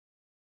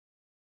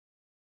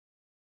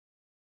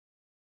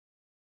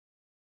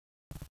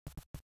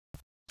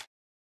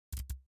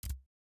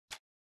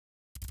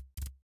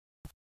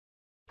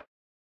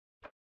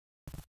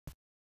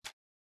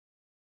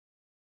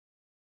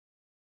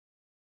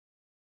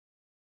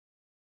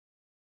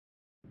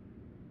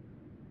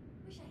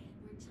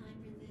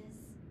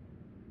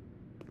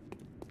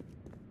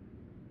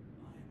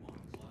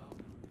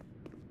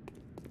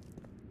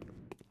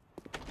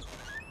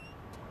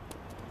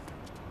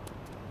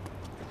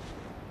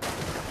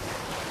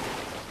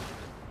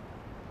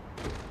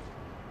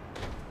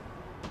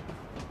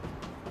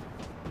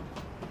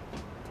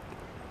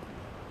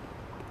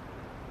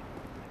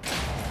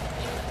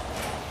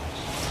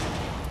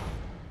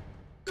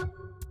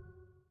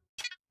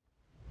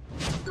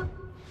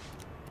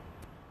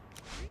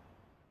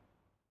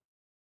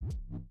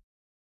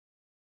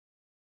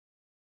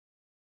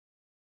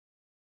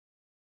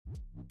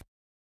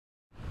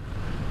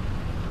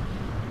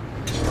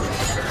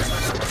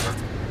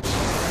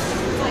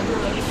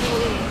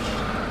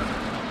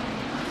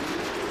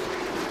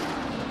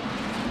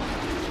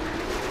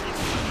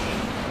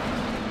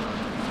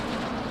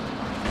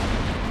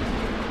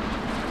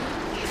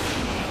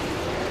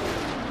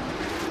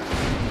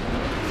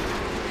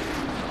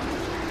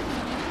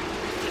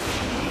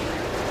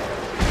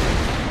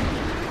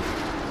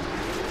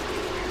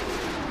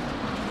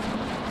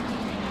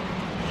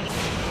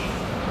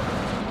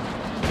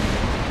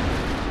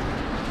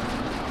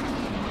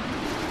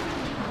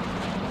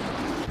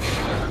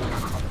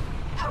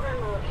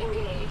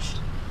bridge.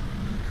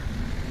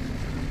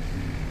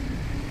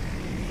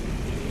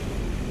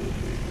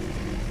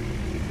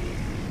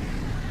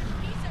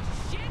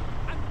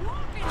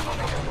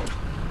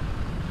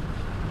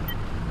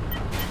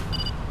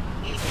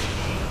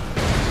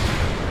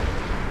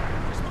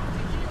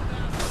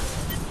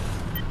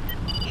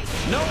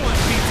 No one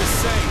beats a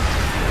saint.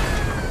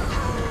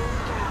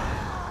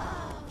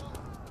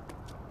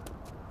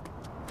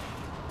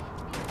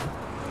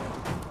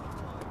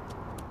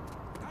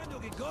 Time to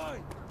get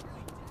going.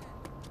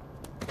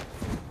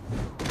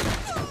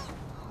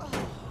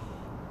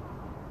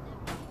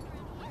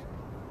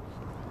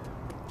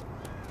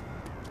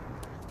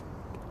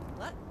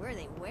 What were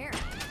they wearing?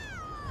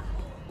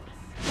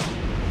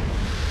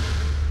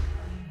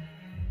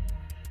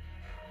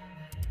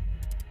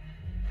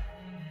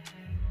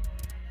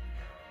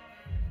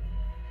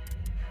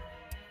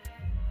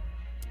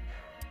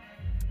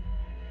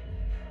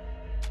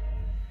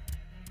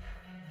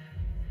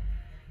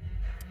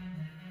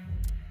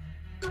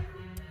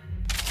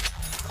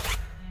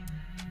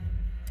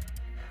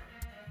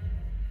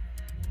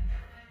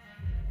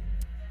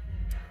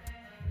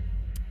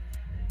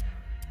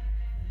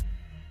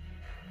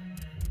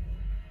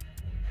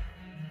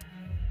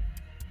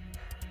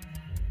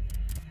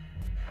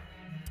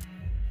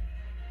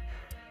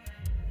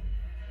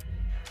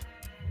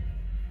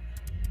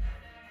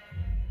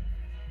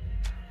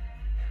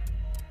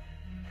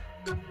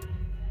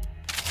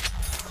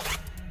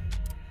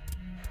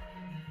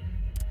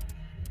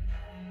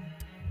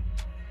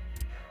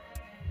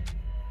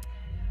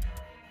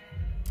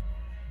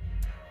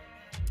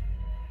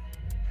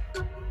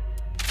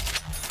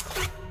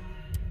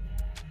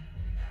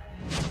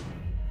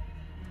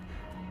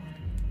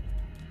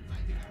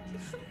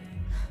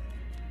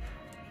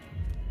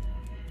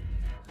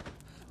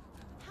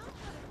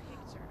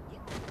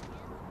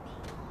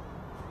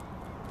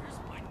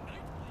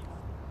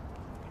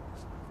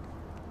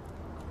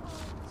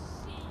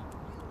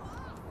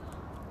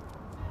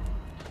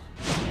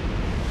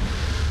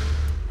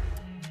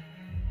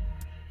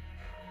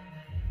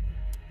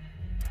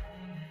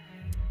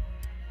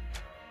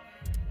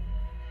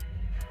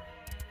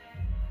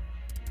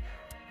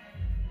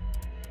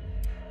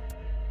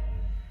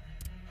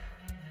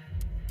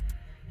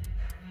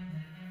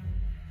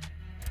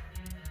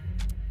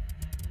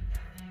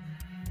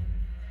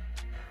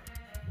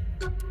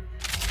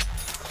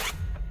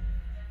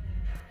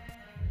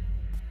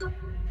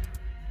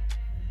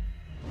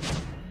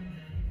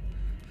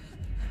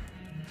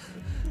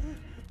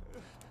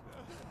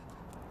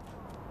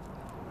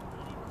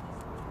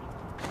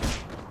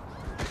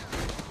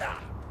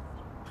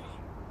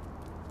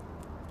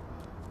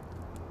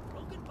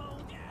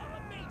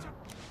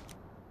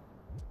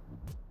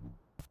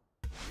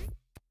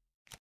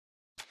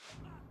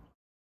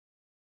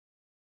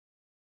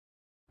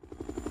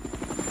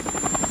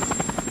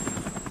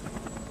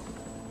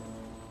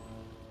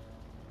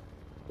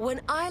 When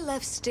I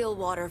left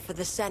Stillwater for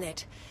the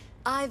Senate,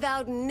 I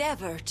vowed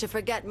never to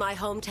forget my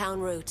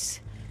hometown roots.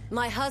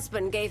 My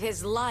husband gave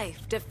his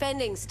life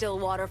defending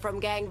Stillwater from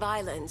gang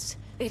violence.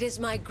 It is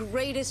my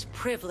greatest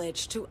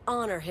privilege to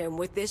honor him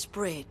with this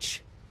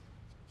bridge.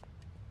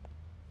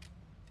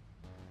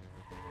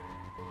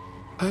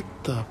 What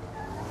the...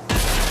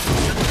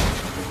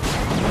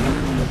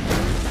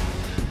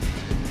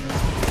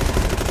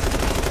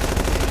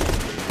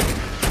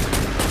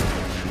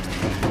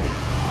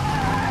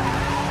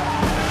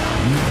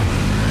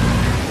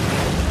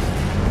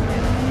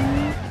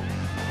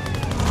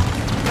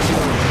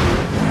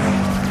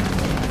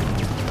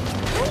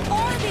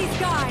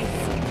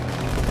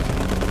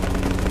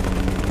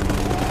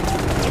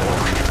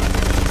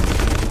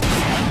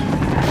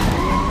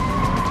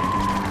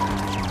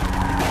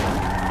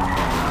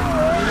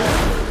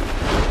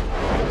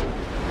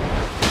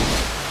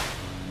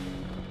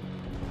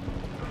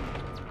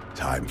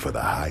 Time for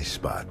the high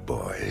spot,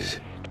 boys.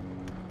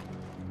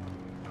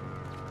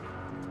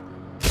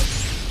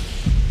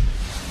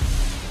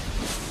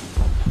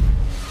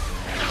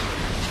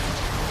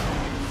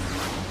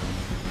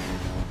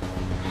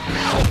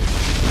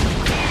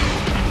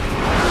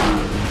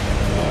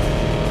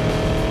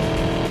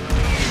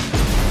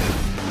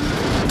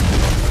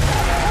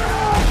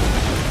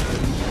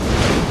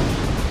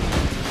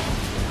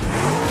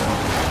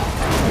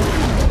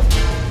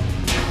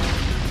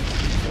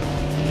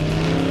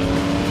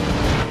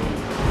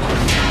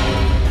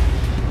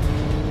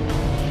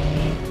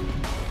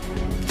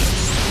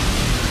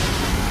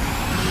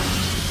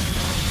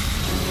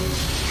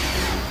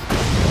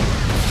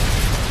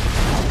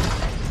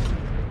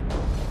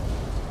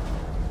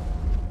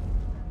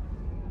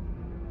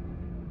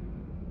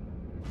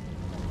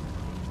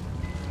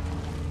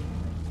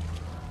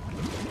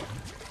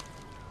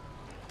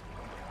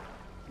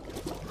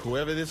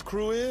 Whoever this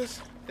crew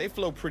is, they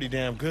flow pretty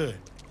damn good.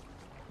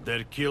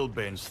 They're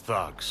Kilbane's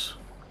thugs.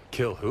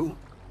 Kill who?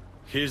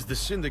 He's the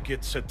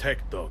Syndicate's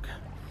attack dog.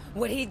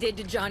 What he did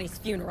to Johnny's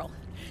funeral.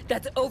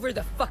 That's over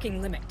the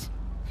fucking limit.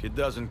 He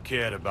doesn't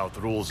care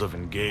about rules of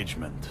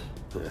engagement.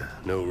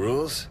 No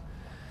rules?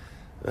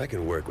 I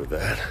can work with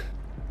that.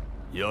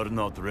 You're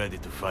not ready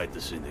to fight the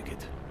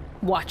Syndicate.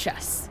 Watch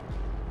us.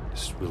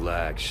 Just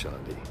relax,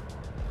 Shandy.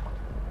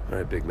 All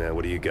right, big man,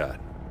 what do you got?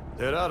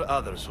 There are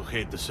others who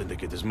hate the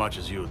Syndicate as much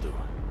as you do.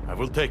 I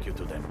will take you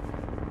to them.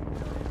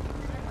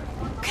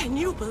 Can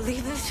you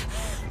believe this?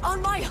 On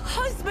my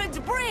husband's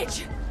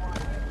bridge!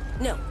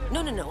 No,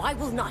 I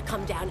will not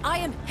come down. I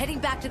am heading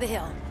back to the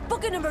hill.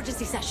 Book an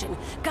emergency session.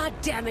 God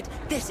damn it,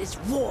 this is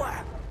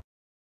war!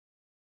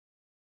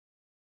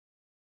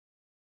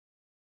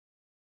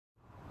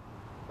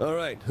 All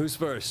right, who's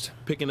first?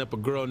 Picking up a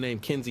girl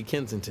named Kenzie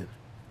Kensington.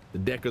 The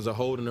Deckers are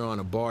holding her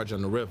on a barge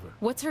on the river.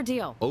 What's her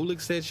deal?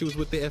 Oleg said she was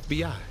with the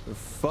FBI. The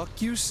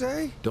fuck you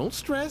say? Don't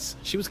stress.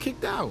 She was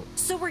kicked out.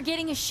 So we're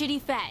getting a shitty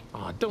Fed.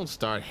 Aw, don't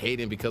start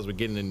hating because we're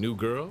getting a new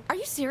girl. Are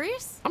you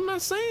serious? I'm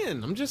not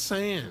saying. I'm just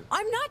saying.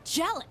 I'm not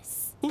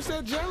jealous. Who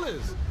said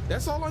jealous?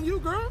 That's all on you,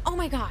 girl. Oh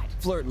my god.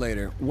 Flirt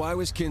later. Why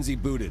was Kinsey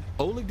booted?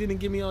 Oleg didn't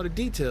give me all the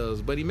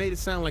details, but he made it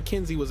sound like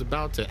Kenzie was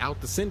about to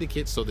out the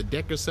Syndicate, so the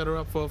Deckers set her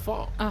up for a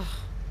fall. Ugh.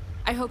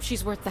 I hope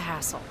she's worth the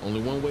hassle.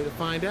 Only one way to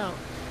find out.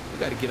 You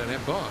gotta get on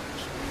that barge.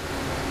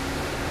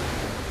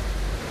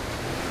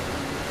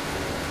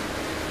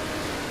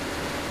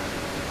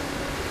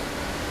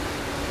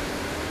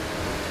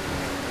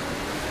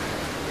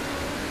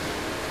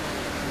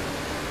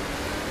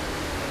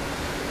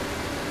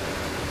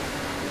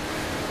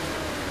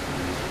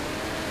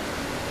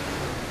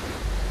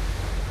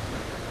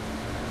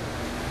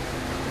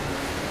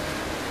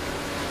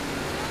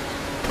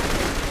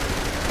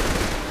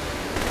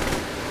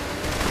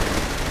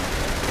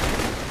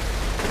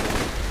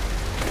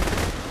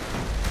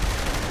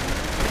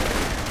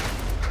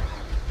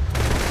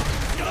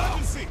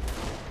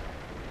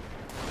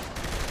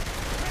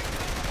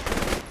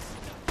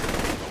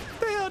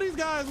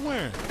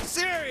 Wearing?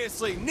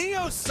 Seriously,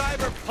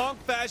 neo-cyberpunk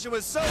fashion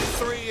was so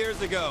 3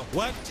 years ago.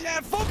 What? Yeah,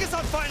 focus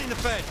on finding the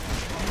Fed.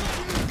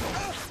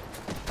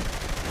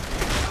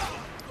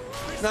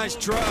 Nice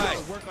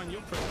try. Work on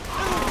your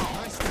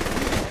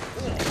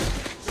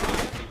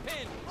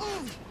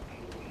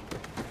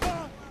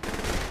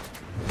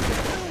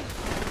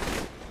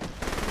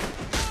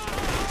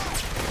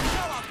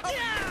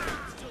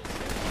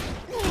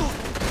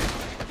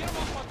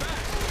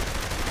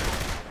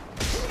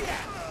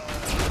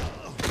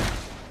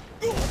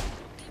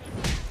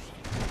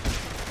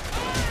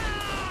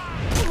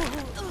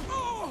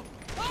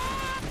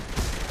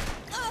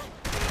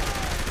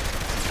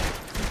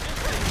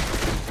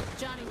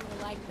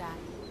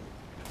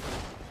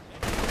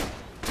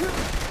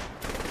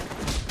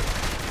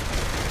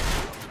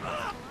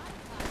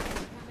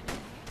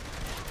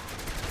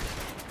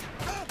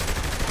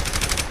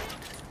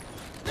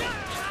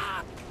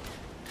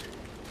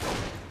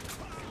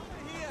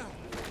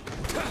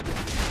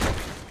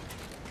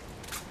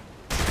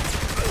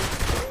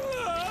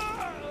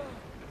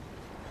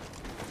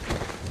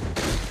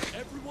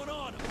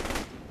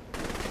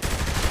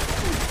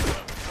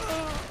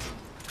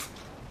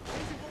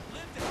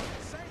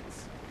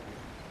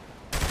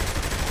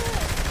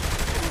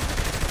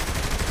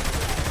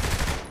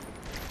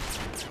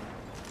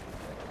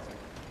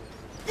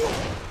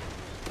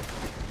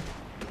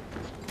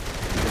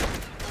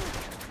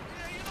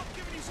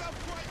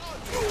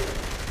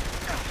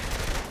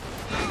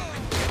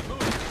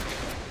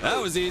That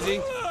was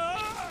easy.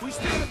 We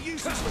still have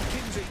uses for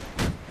Kinsey.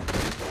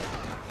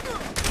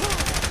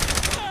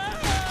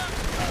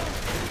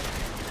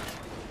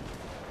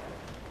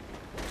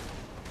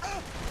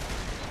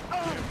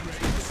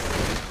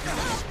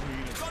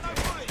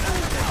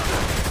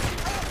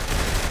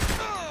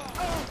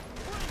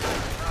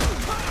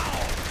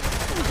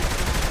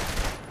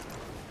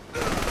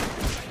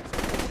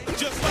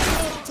 Just like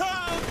old time.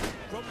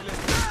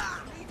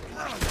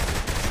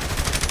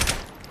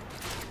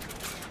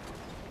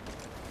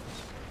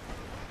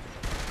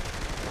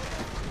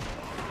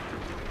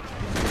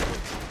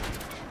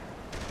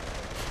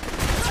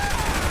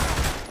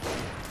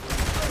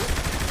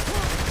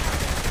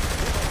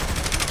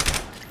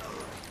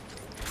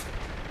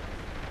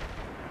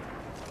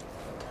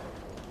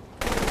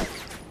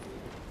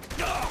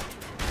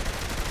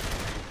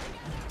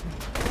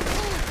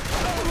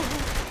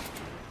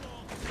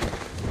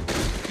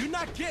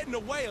 Getting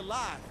away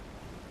alive.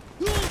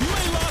 You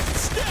ain't lost a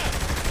step.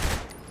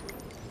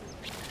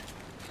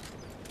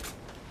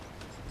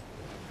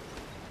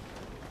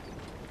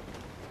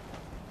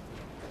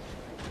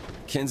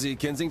 Kinsey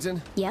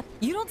Kensington? Yep.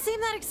 You don't seem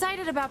that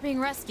excited about being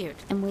rescued.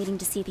 I'm waiting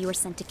to see if you were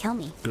sent to kill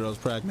me. Girl's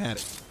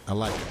pragmatic. I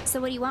like it.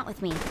 So what do you want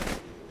with me?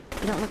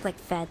 You don't look like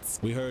feds.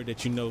 We heard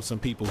that you know some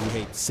people who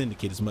hate the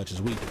Syndicate as much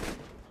as we do.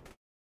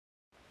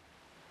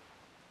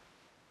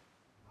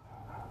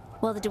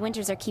 Well, the De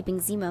Winters are keeping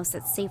Zemos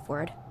at safe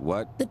word.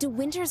 What? The De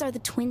Winters are the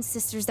twin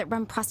sisters that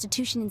run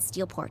prostitution in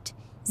Steelport.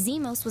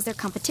 Zemos was their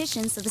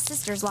competition, so the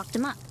sisters locked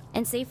him up.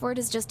 And Safe Word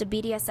is just a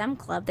BDSM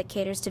club that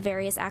caters to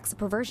various acts of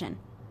perversion.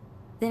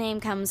 The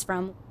name comes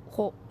from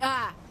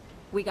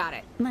We got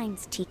it.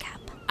 Mine's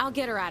Teacup. I'll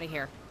get her out of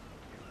here.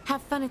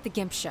 Have fun at the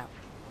Gimp show.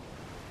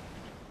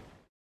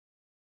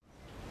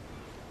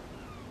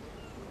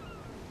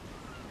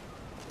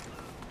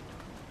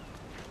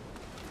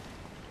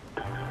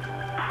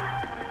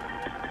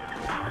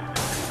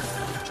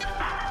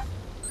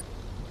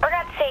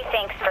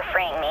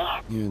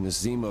 You and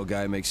this Zemo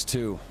guy makes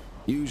 2.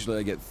 Usually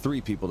I get 3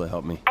 people to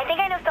help me. I think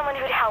I know someone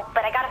who'd help,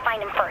 but I gotta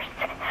find him first.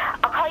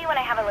 I'll call you when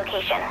I have a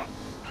location.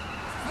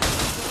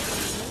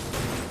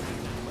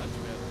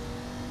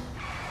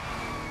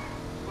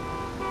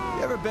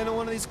 You ever been to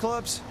one of these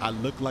clubs? I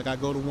look like I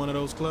go to one of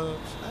those clubs?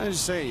 I was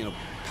just saying, you know,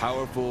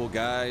 powerful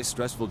guy,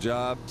 stressful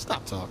job.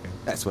 Stop talking.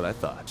 That's what I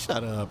thought.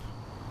 Shut up.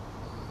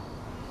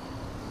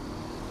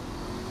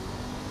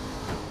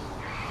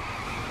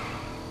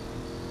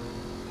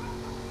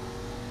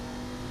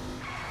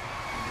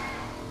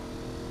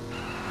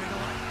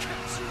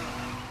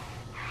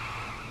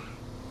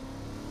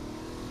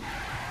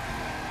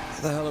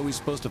 How the hell are we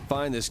supposed to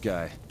find this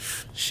guy?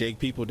 Shake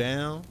people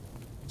down?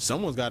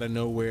 Someone's got to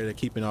know where they're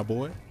keeping our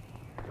boy.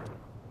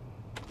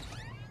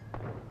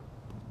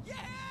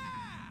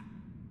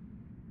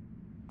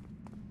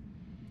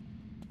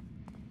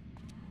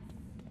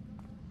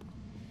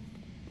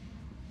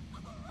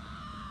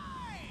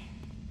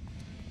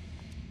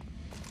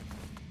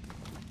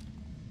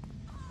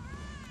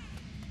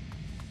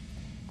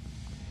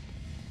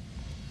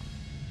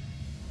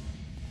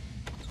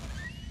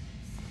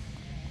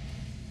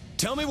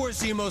 Tell me where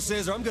Zemos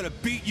is or I'm gonna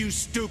beat you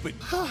stupid.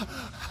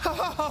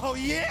 Oh,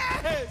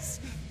 yes!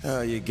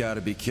 Oh, you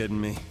gotta be kidding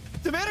me.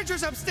 The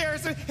manager's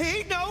upstairs.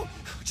 He no.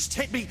 Just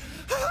take me.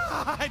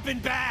 I've been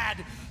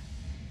bad.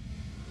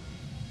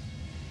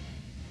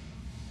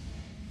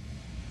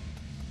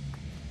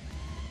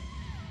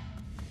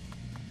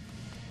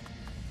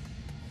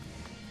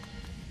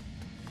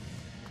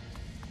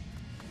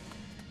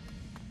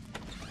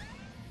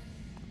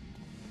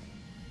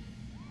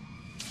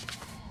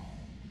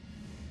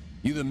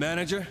 You the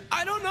manager?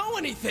 I don't know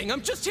anything.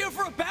 I'm just here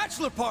for a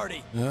bachelor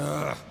party.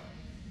 Ugh.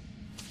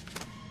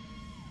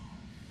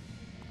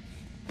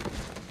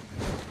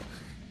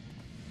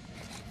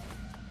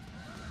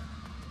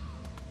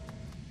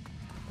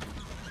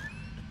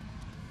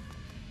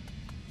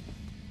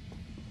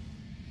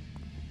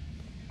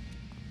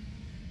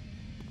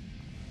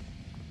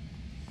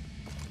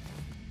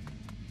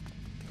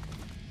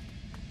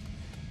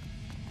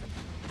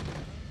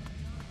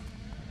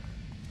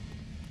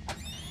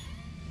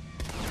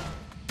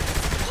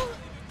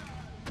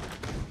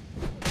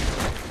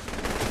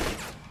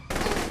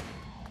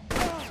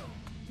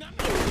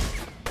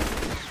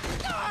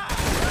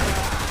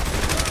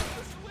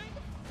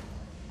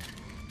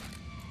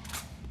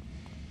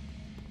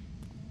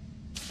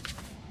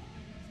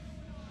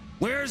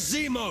 Where's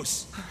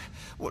Zemos?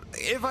 What,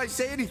 if I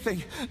say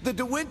anything, the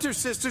DeWinter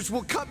sisters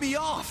will cut me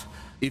off.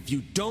 If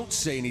you don't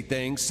say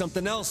anything,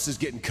 something else is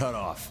getting cut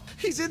off.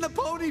 He's in the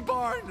pony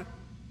barn.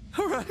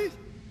 All right.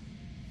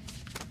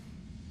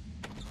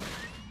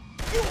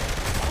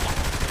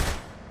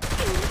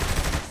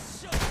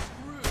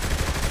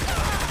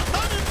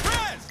 I'm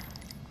impressed!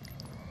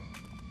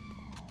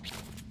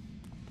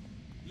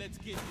 Let's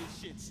get this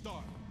shit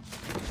started.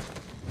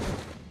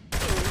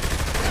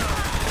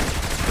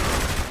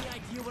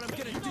 What I'm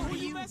gonna do to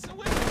you? Messing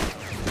with?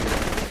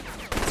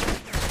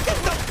 Get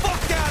the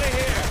fuck out of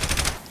here!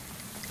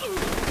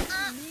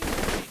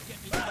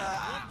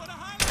 For the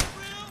highlight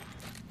reel?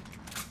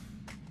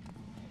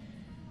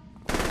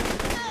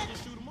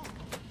 Just shoot 'em off.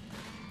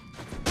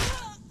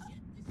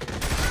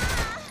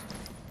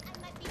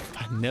 I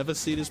never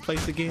see this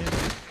place again.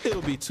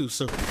 It'll be too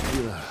soon.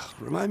 Ugh,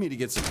 remind me to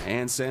get some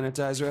hand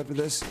sanitizer after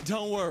this.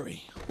 Don't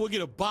worry. We'll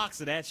get a box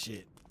of that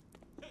shit.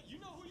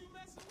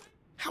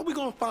 How we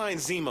gonna find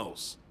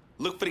Zemos?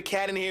 Look for the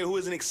cat in here who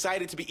isn't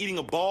excited to be eating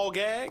a ball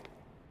gag?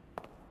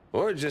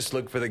 Or just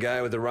look for the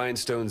guy with the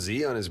rhinestone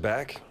Z on his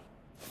back.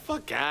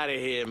 Fuck out of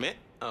here, man.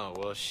 Oh,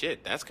 well,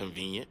 shit, that's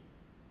convenient.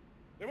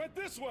 They went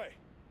this way.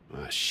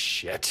 Ah,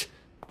 shit.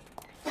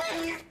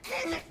 We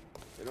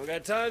don't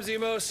got time,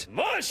 Zemos.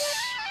 Mush!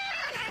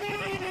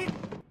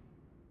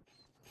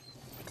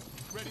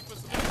 Ready for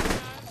some exercise?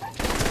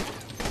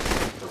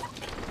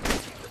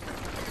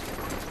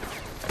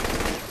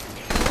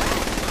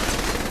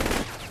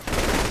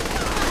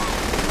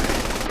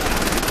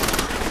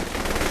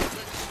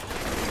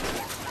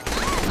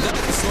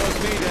 Slows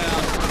me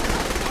down.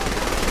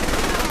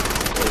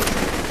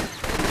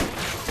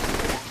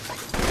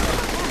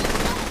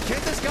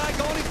 Can't this guy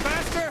go any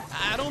faster?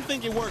 I don't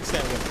think it works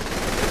that way.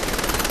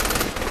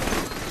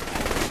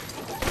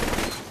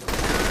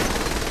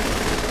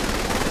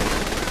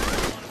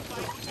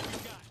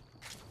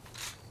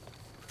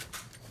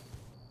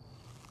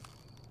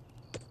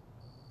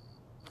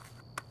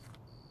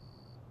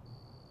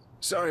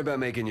 Sorry about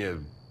making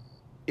you,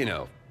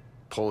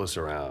 pull us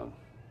around.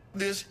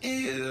 This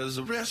is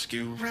a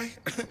rescue, right?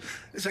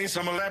 This ain't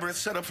some elaborate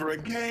setup for a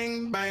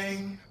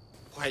gangbang.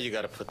 Why you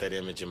gotta put that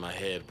image in my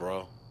head,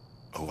 bro?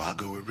 Oh, I'll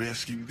go with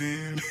rescue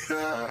then.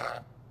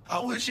 I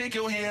would shake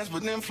your hands,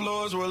 but them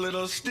floors were a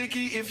little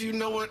sticky, if you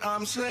know what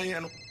I'm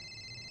saying.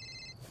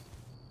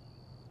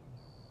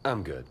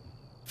 I'm good.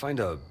 Find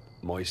a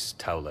moist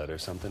towelette or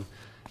something.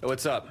 Hey,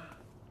 what's up?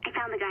 I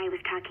found the guy I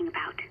was talking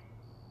about.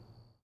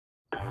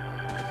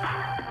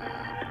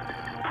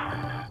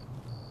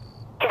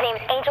 His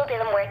name's Angel de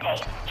la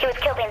Muerte. He was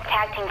Killbane's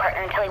tag team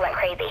partner until he went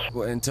crazy.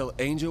 Well, until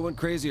Angel went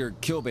crazy or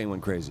Killbane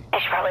went crazy? I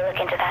should probably look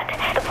into that.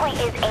 The point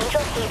is,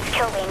 Angel hates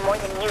Killbane more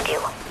than you do.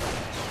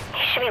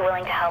 He should be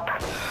willing to help.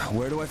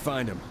 Where do I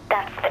find him?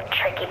 That's the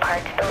tricky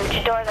part. The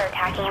luchadors are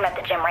attacking him at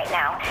the gym right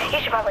now. You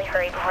should probably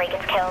hurry before he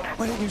gets killed.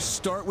 Why didn't you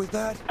start with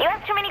that? You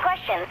asked too many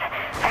questions.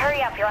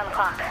 Hurry up, you're on the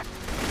clock.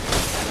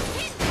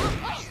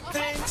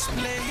 Thanks,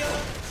 player.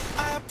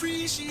 I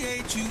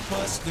appreciate you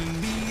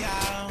busting me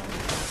out.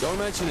 Don't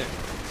mention it.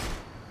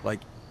 Like,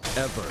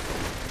 ever.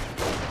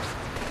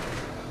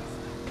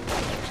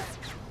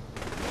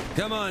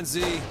 Come on,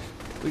 Z.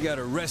 We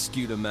gotta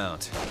rescue the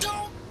mount.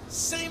 Don't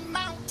say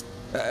mount.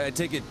 I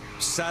take it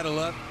Saddle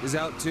Up is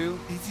out too?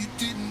 If you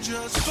didn't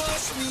just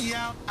bust me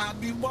out, I'd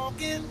be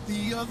walking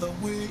the other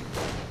way.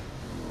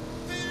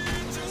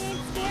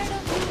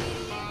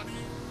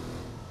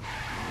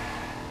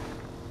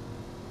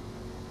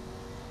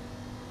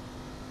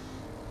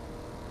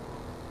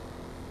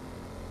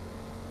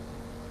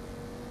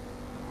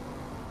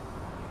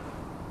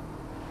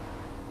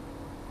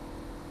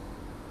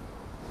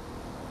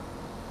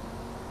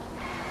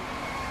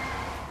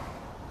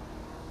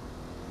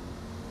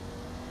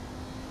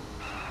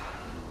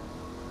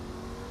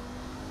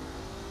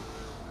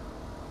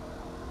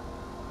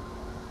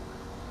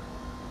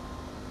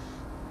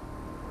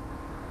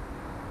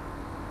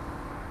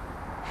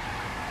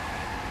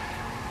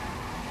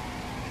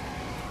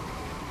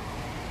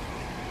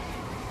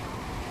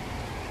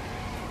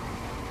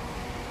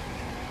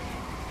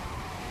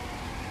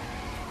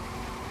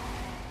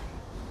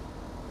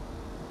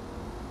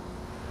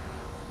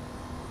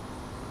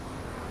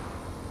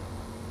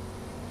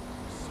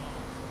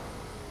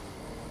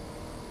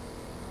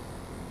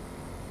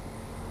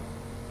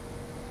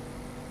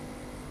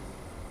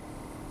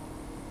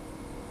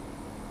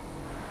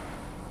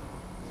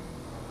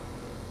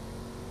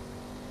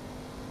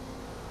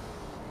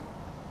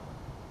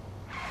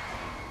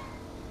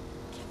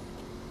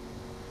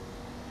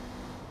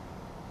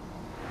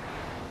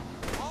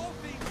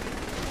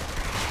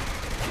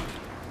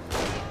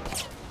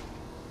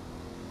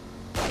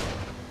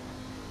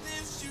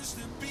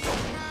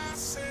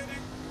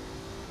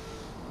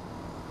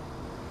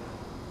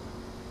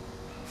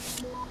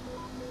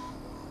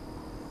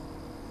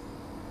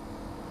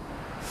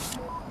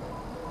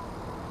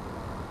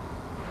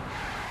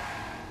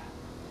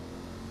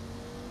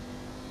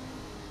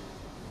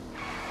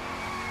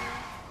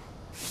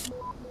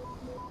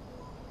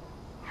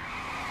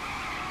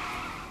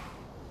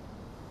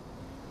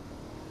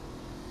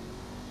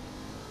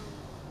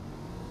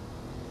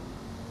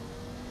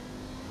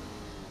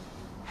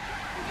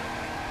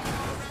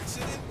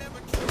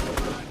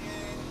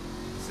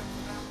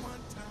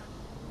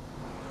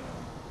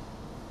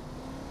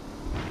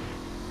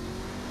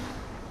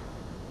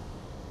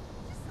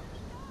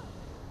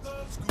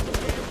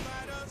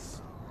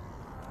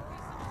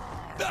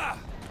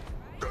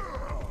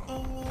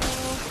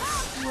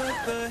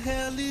 What the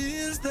hell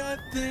is that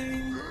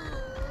thing?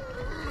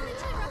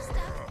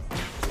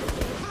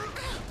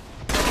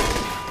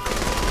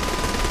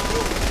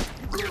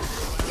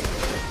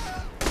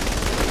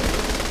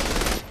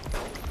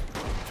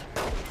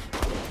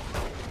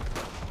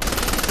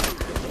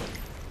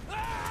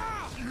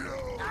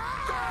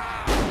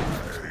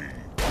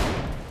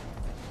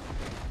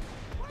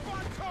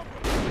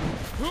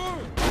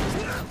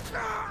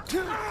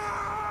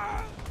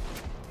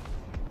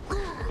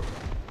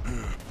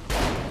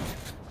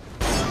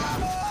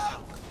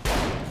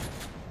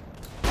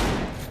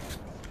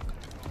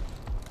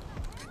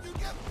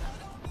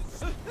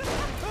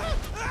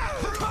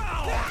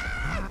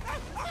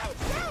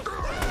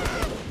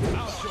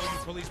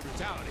 Police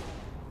brutality.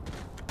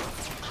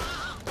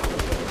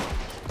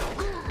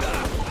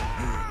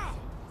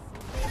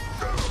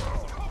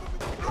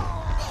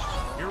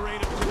 You're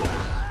ready to do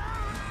that.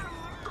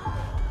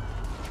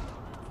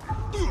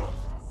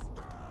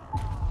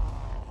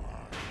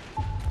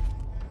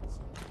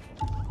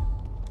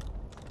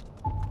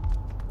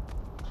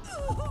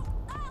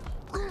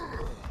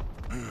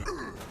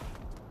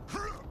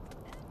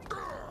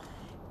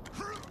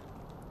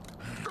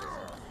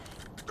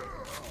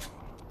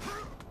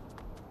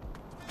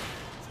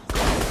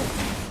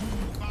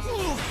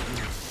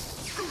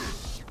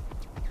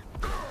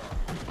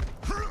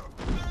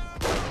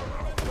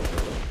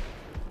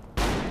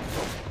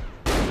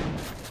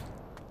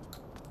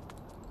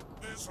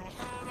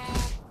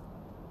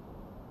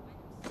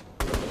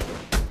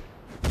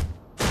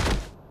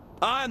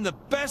 I'm the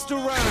best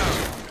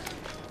around.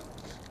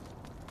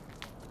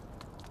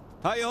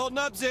 How you holding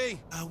up, Z?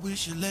 I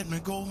wish you let me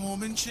go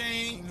home and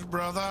change,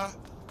 brother.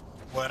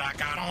 What I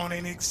got on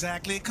ain't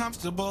exactly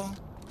comfortable.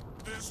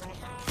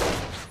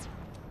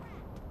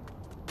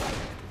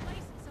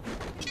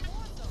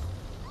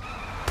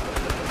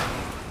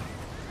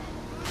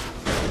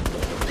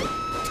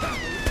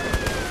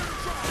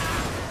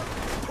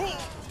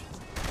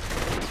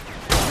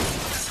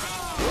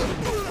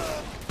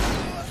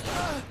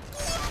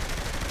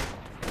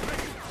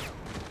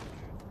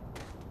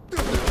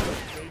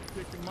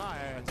 kicking my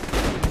ass.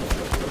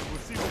 We'll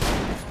see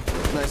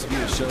what... Nice of you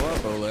to show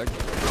up, Oleg.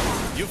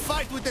 You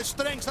fight with the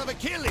strength of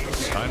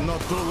Achilles. I'm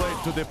not too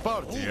late to the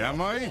party,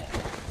 am I?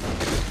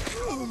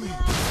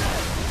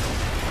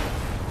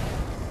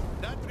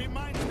 That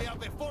reminds me of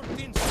the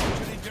 14th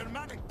century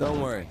Germanic. Don't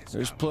worry,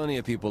 there's plenty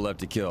of people left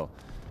to kill.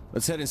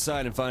 Let's head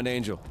inside and find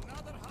Angel.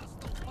 Another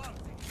hostile party.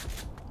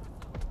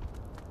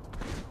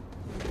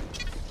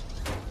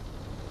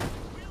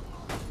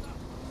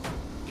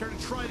 Care to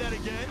try that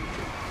again?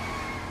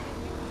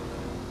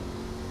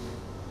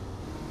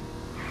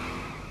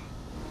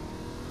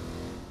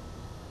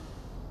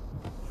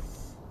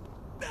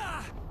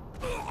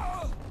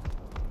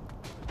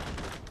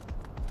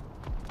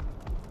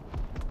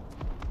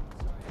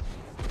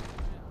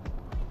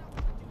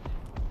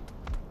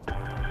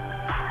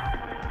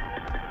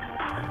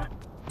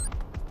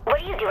 What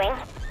are you doing?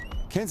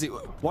 Kenzie,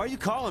 why are you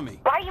calling me?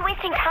 Why are you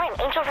wasting time?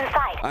 Angel's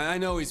inside. I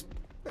know he's...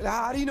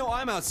 How do you know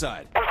I'm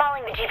outside? I'm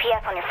following the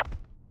GPS on your phone.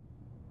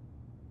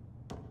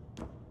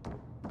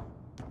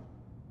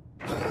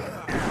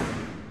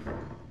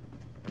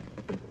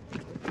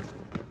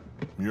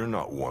 You're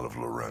not one of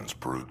Loren's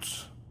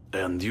brutes.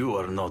 And you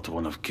are not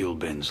one of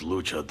Kilbane's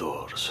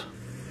luchadors.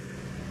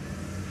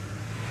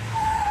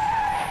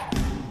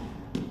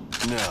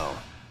 No,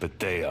 but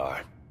they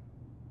are.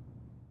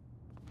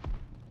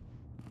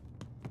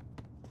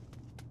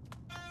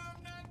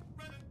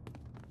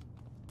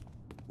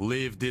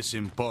 Leave this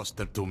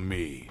imposter to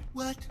me.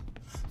 What?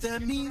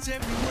 That means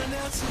everyone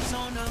else is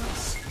on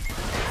us.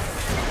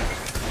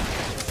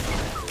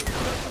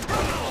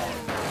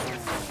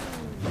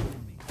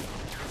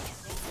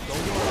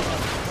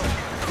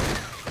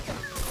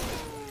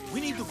 We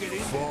need to get in.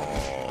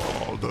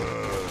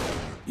 Father!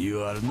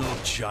 You are no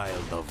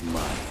child of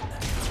mine,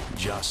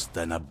 just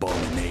an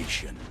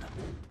abomination.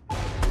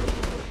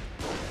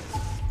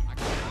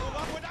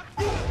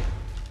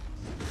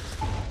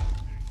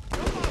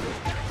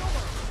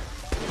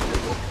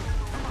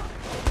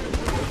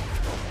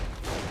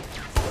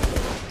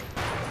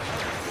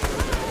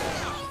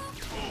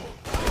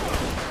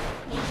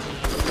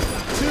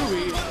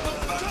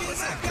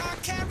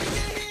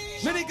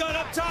 Minigun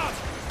up top!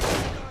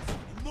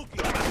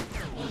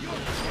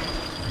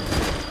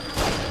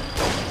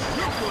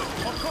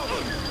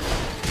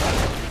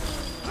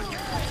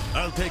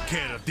 I'll take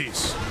care of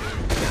this.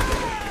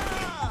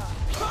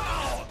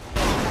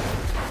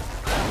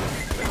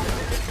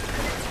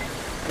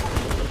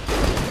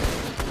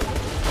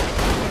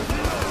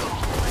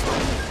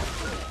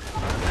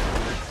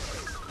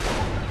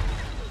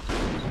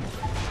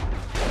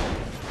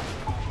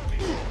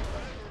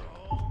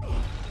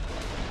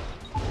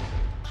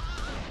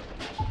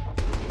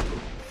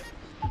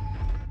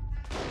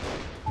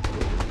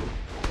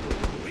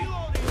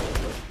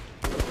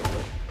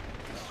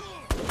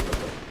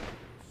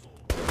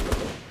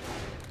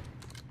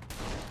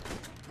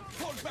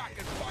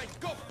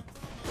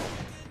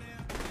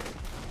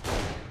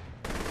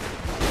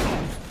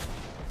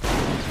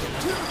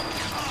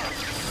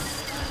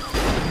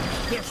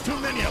 There's too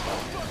many of them!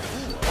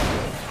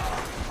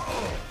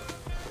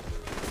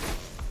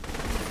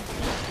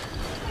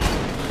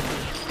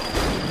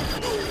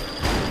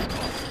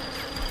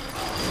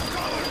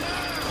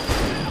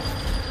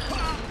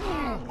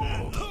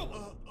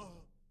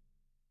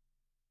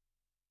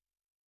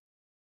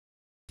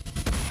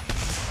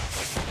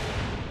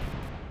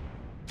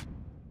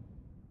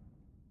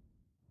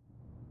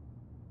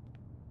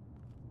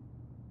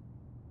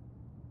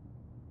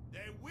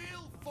 They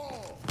will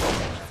fall!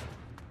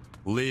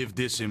 Leave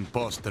this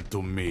imposter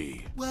to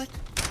me. What?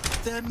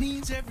 That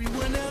means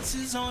everyone else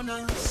is on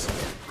us.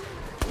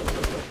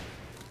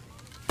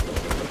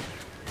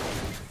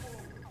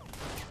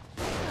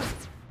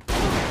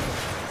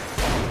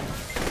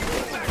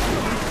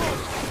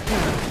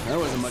 That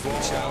wasn't much of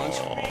a challenge.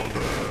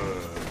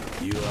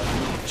 You are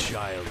no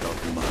child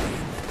of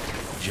mine,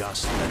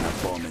 just an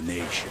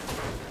abomination.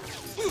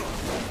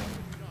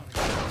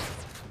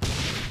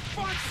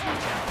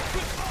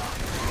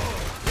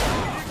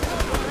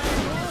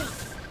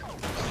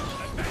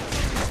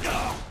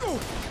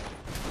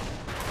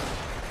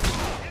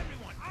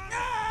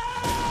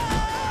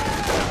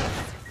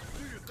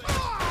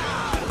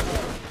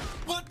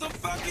 What the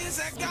fuck is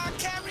that guy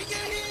carrying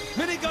here?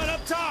 Minigun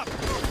up top!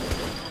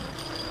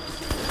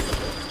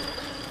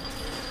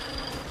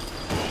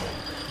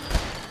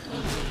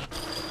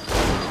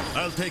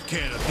 I'll take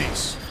care of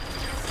this.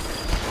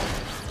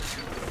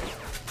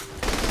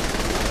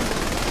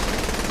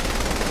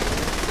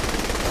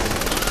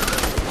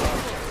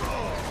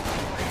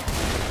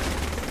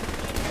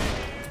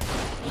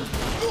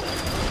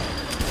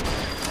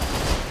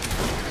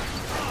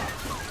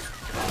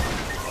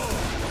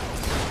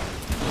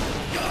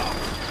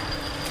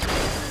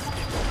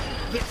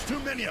 There's too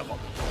many of them!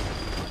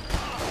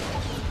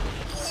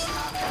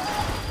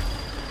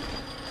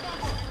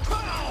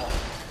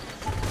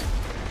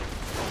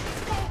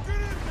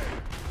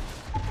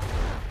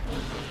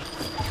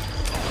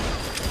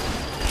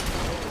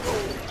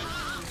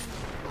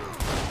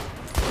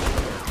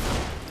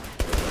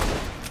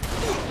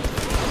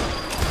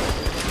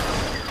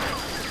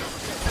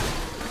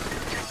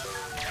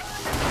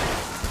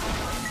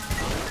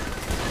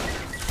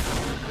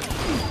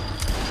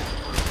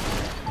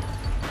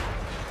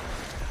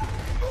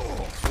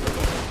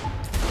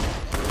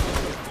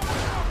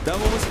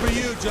 to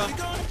you, John.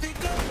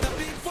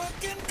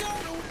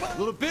 A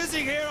little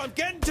busy here. I'm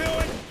getting to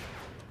it.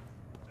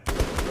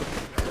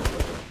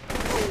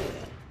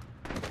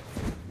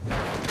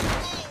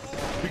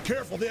 Be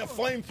careful, they have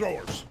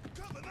flamethrowers.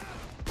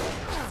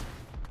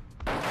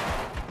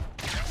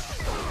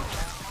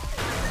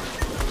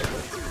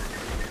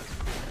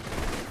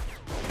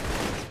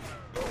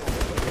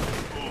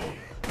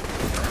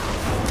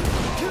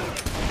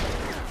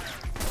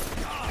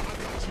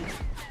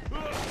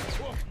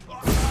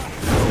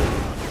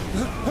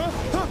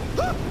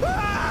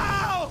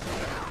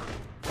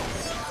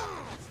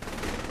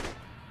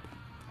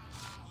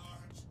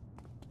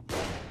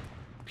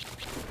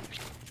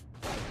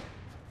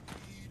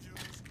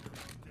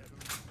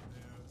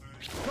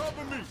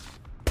 Cover me!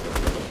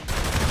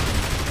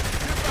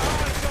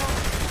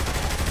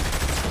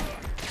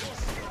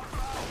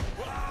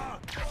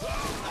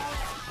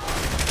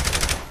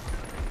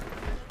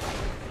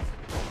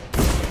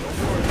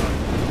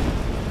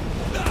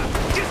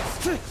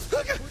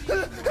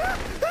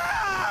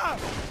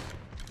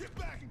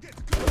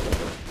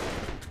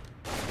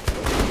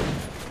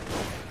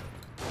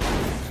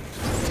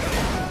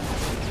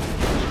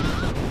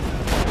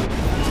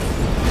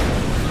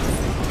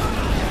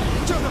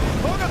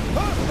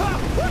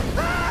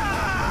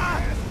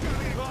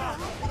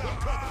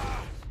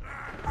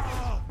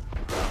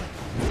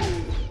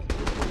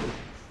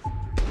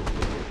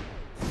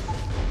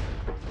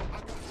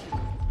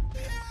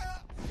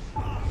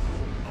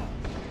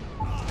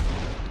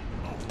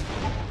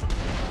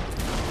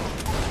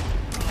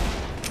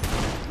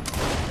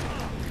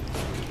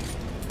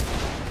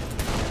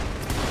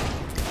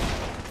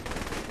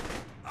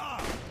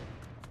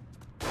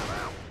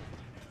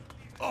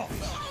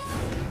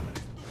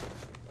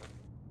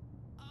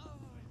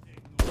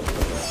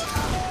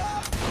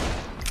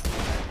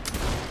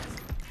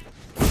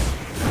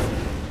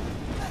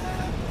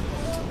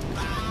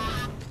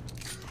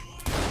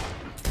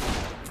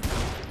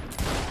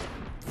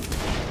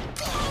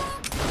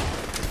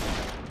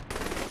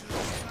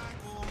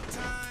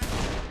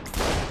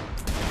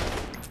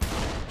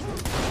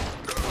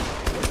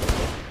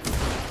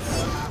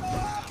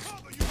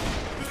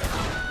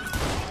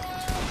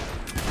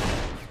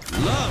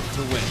 Love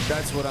to win.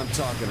 That's what I'm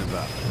talking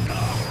about.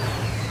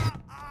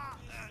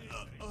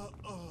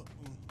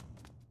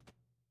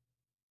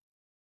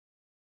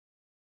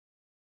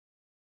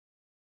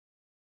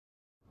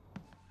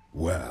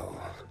 Well,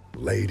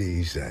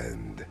 ladies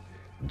and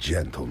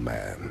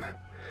gentlemen,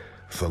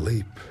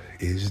 Philippe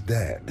is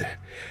dead,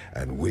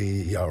 and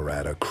we are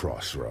at a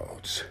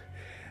crossroads.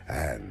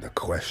 And the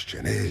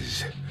question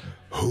is,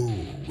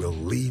 who will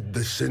lead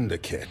the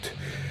Syndicate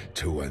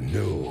to a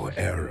new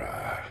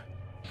era?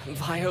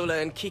 Viola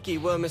and Kiki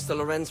were Mr.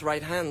 Loren's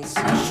right hands.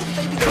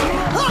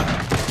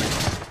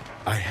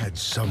 I had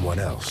someone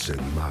else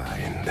in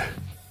mind.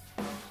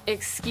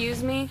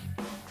 Excuse me?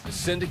 The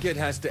Syndicate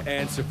has to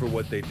answer for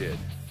what they did.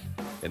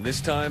 And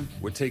this time,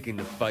 we're taking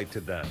the fight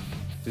to them.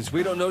 Since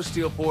we don't know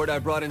Steelport, I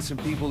brought in some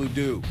people who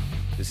do.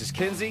 This is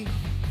Kinsey,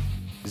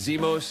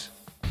 Zemos,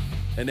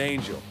 and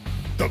Angel.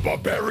 The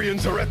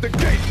barbarians are at the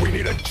gate! We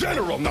need a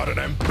general, not an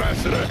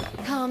ambassador!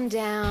 Calm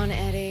down,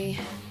 Eddie.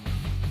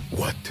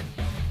 What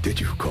did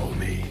you call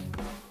me?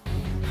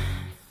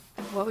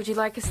 What would you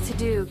like us to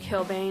do,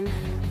 Killbane?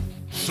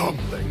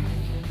 Something.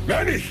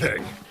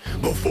 Anything!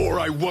 Before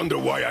I wonder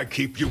why I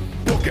keep you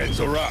bookends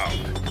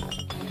around!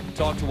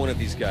 Talk to one of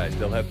these guys.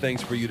 They'll have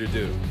things for you to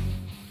do.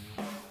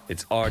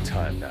 It's our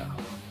time now.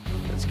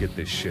 Let's get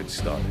this shit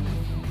started.